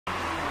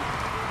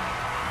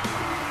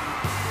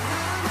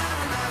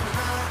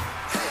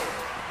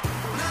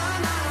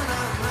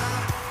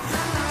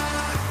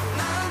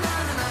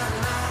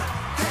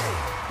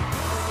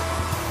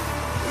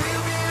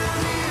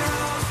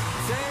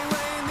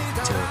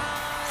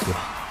对吧？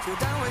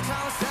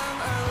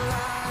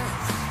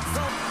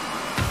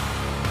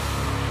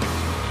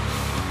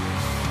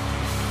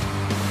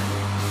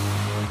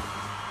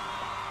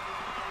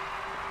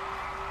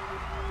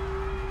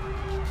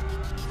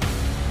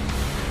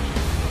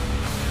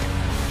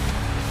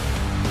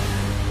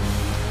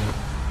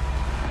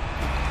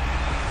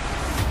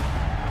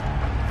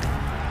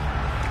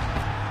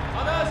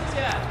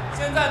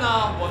现在呢，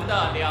我们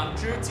的2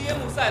支揭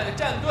幕赛的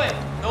战队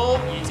都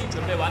已经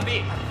准备完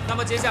毕。那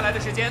么接下来的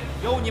时间，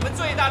用你们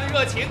最大的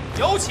热情，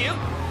有请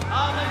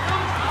他们登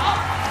场。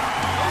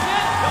首先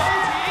有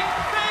请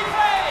菲菲。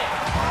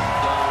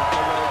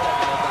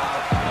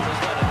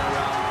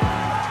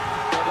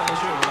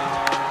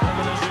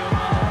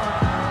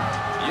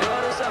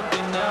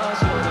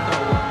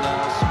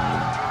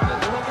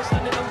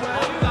王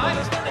云来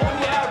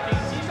 ，OPL 顶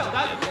级上单，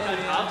战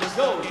场肉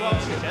装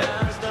式神。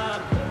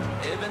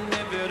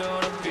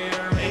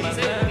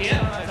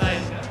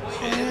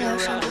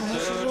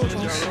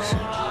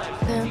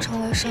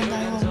上单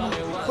恶魔，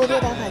活跌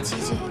打法激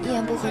进，一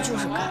言不合就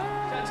是干。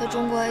在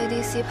中国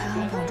ADC 排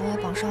行榜中也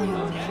榜上有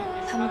名。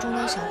他们中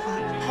单小花，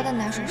她的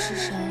拿手式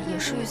神也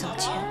是玉藻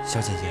前。小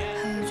姐姐，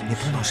你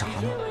碰到啥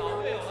了？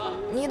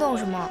你懂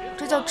什么？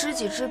这叫知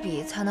己知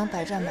彼，才能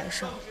百战百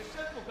胜。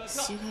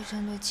xukai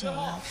战队简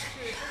阳，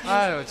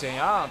哎呦，简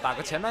阳打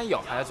个前男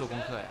友还要做功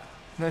课呀？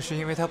那是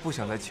因为他不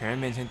想在前任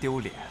面前丢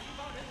脸。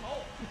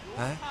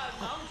哎，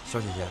小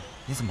姐姐，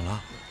你怎么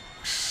了？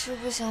实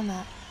不相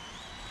瞒，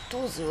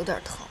肚子有点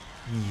疼。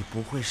你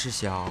不会是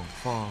想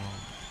放？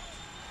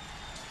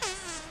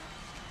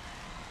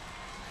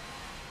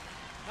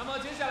那么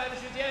接下来的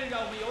时间，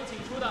让我们有请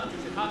出的就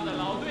是他们的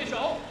老对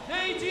手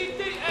内金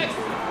DX。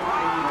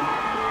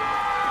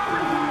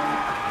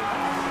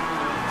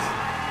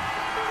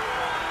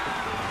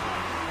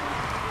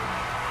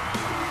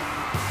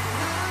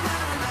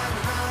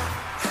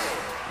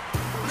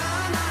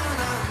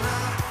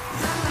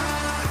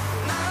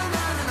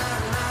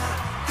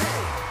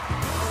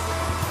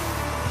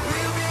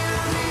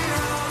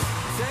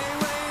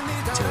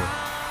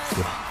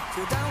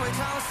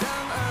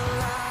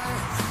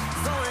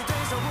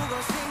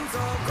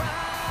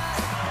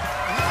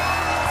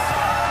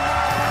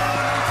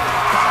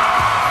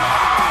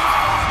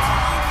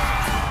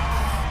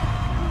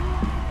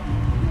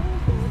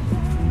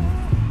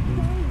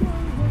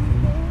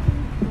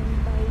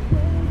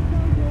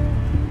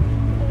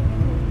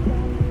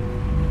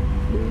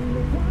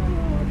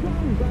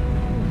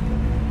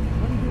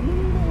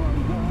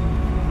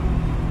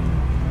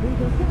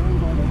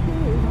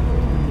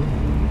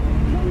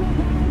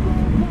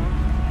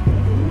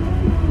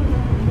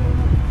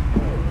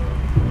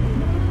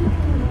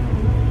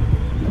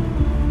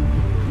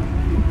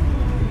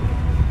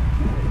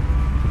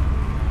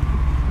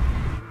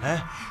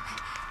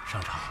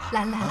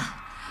来了，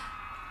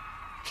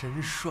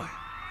真帅！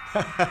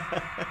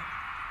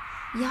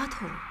丫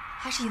头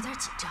还是有点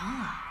紧张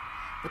啊，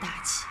不大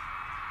气。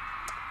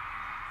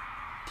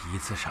第一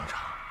次上场，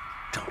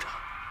正常。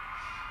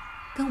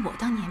跟我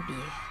当年比，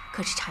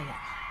可是差远了。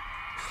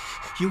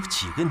有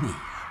几个你呀？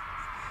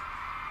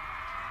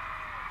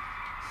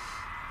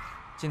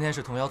今天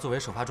是童瑶作为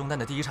首发中单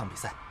的第1场比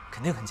赛，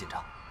肯定很紧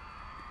张，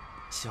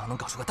希望能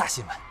搞出个大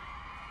新闻。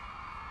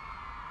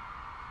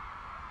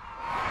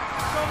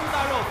生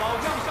大肉保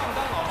障上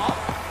单老毛，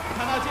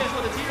看他健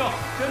硕的肌肉，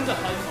真的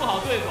很不好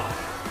对付。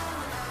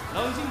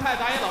冷静态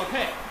打野老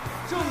K，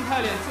 正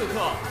太脸刺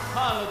客，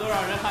看了都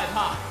让人害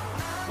怕。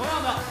同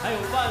样的，还有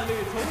万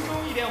绿丛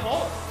中一点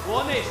红，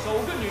国内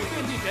首个女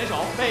电竞选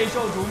手，备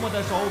受瞩目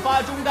的首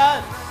发中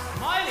单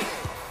Miley，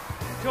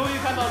 终于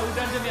看到庐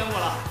山真面目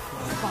了，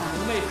发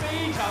红妹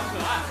非常可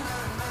爱，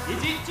以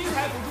及金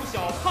牌辅助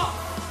小胖，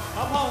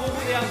他胖乎乎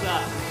的样子，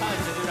看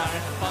着就让人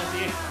很放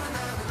心。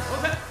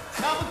OK。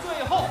那么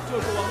最后就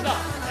是我们的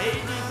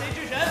ADC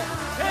之神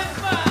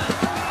chengxiao，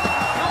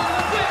 用我们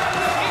最大的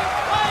热情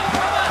欢迎他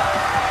们。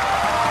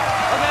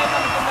OK， 那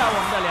么现在我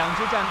们的2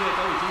支战队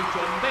都已经准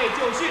备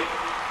就绪，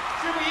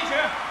事不宜迟，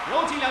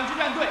有请2支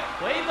战队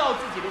回到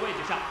自己的位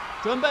置上，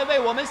准备为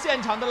我们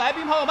现场的来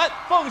宾朋友们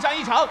奉上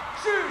一场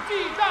世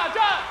纪大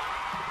战。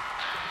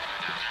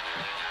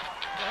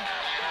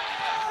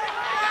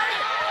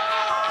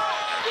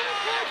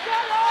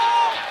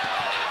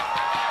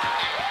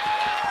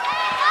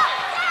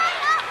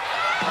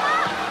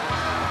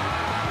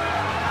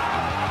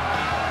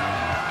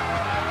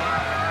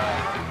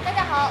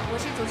我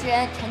是主持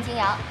人陈金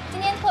瑶，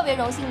今天特别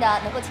荣幸的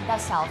能够请到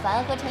小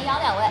凡和陈瑶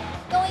2位，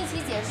跟我一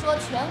起解说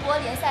全国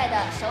联赛的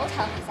首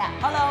场比赛。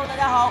Hello， 大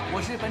家好，我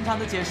是本场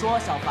的解说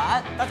小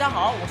凡。大家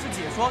好，我是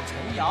解说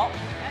陈瑶。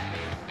今天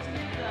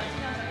这个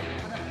金阳小姐姐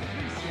穿的很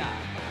日系啊，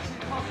是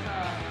cos 的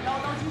妖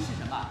刀姬是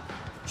什么？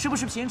是不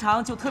是平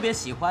常就特别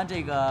喜欢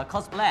这个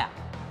cosplay 啊？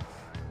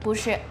不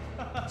是。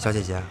小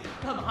姐姐，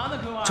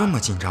这么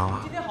紧张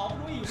啊？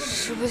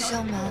实不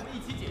相瞒，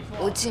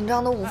我紧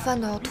张的午饭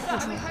都要吐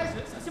出来了。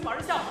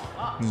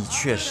你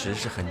确实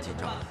是很紧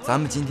张，咱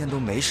们今天都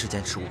没时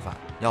间吃午饭，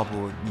要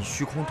不你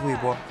虚空吐一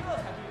波？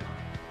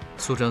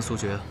速战速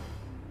决。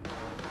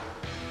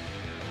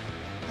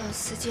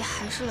司机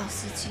还是老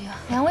司机啊！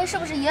两位是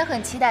不是也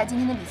很期待今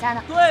天的比赛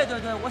呢？对，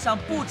我想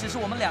不只是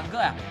我们2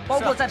个呀，包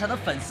括在场的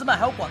粉丝们，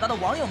还有广大的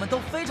网友们都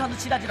非常的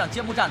期待这场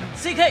揭幕战的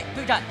CK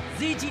对战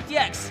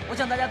ZGDX。我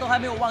想大家都还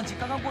没有忘记，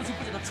刚刚过去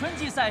不久的春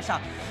季赛上，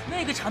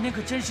那个场面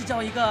可真是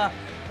叫一个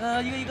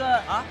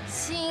啊，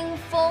腥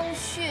风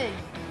血雨。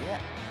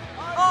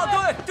哦，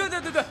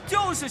对，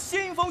就是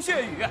腥风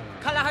血雨。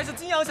看来还是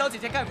金阳小姐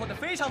姐概括的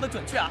非常的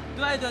准确啊。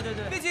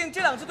对，毕竟这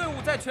2支队伍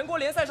在全国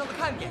联赛上的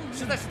看点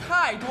实在是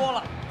太多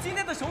了。今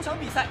天的首场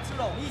比赛，就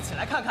让我们一起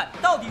来看看，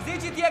到底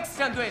ZGDX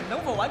战队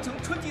能否完成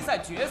春季赛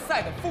决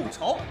赛的复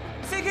仇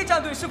 ，CK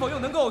战队是否又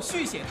能够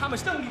续写他们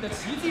胜利的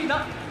奇迹呢？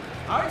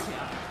而且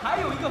啊，还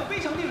有一个非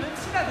常令人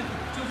期待的点，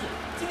就是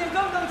今天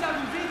刚刚加入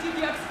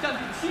ZGDX 战队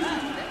的新星，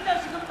人家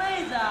是个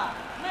妹子啊。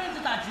妹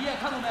子打职业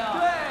看过没有？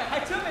对，还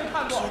真没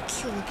看过。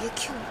别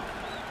Q 了，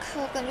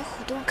可我感觉好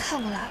多人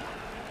看过来了。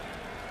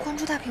关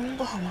注大屏幕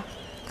不好吗？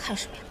看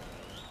视频。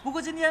不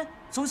过今天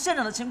从现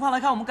场的情况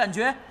来看，我们感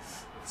觉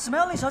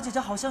Smiling 小姐姐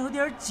好像有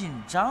点紧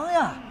张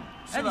呀。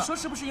哎，你说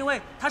是不是因为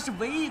她是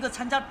唯一一个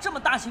参加这么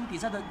大型比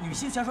赛的女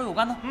性选手有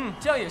关呢？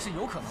这样也是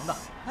有可能的。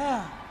哎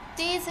呀，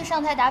第一次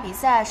上台打比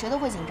赛，谁都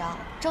会紧张，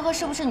这和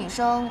是不是女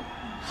生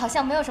好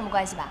像没有什么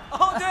关系吧？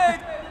哦，对，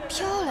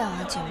漂亮啊，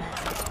姐妹。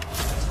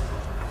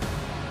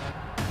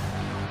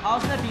好，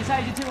现在比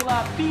赛已经进入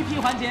了 BP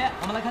环节，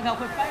我们来看看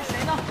会翻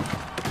谁呢？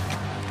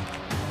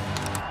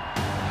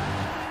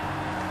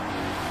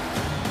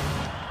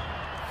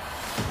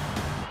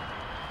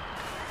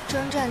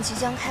征战即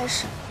将开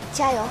始，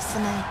加油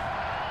，Smiling！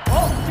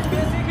哦，这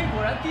边 CK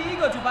果然第一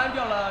个就搬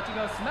掉了这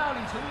个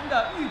Smiling 成名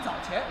的玉藻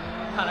前，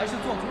看来是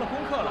做足了功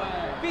课了。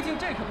毕竟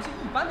这可不是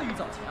一般的玉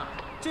藻前啊，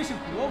这是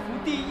国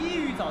服第1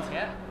玉藻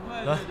前。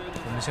来，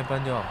我们先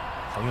搬掉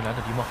好运来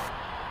的狸猫。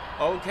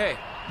OK，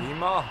 狸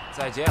猫，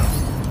再见了。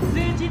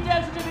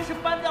ZGDX 这边是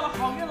搬掉了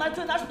好运来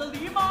最拿手的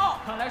狸猫，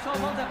看来双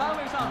方在班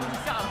位上都是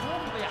下了功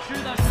夫的呀。是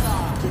的。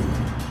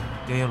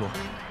炎炎罗，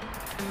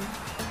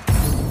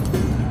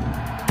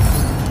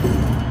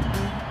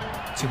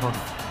青袍底。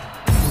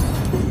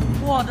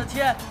我的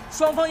天！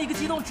双方一个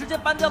激动，直接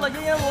搬掉了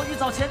炎炎罗、玉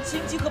藻前、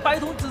青姬和白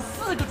童子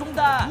4个中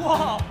单。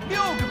哇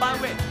，6个班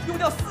位，用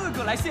掉4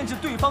个来限制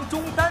对方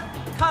中单，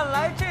看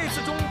来这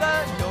次中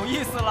单有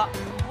意思了。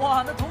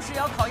哇，那同时也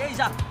要考验一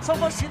下双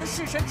方谁的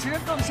式神池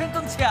更深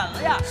更浅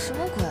了呀？什么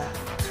鬼？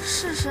这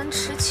式神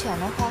池浅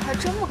的话，还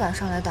真不敢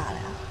上来打了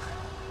呀。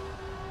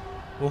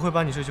我会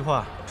把你这句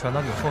话传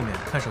达给后面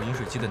看守饮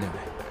水机的那位。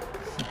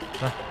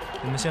来，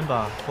我们先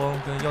把光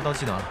跟妖刀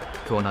击拿了，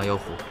给我拿妖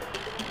狐。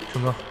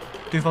成哥，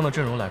对方的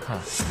阵容来看，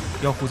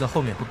妖狐在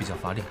后面会比较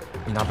乏力，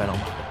你拿白狼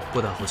吧。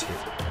不打后期，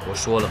我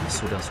说了，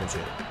速战速决，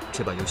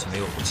这把游戏没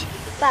有后期。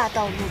霸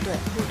道陆队，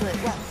陆队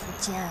万福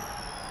金安。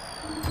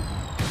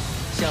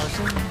小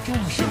生正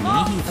是谜一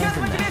般的天子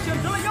们今天选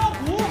择了妖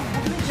狐，我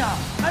跟你讲，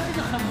他这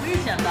个很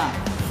危险的。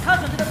他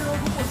选择的阵容，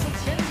如果说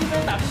前期没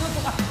有打出的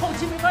话，后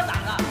期没法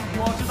打的。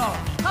我知道了，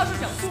他是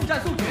想速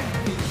战速决，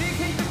给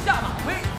CK 一个下马威。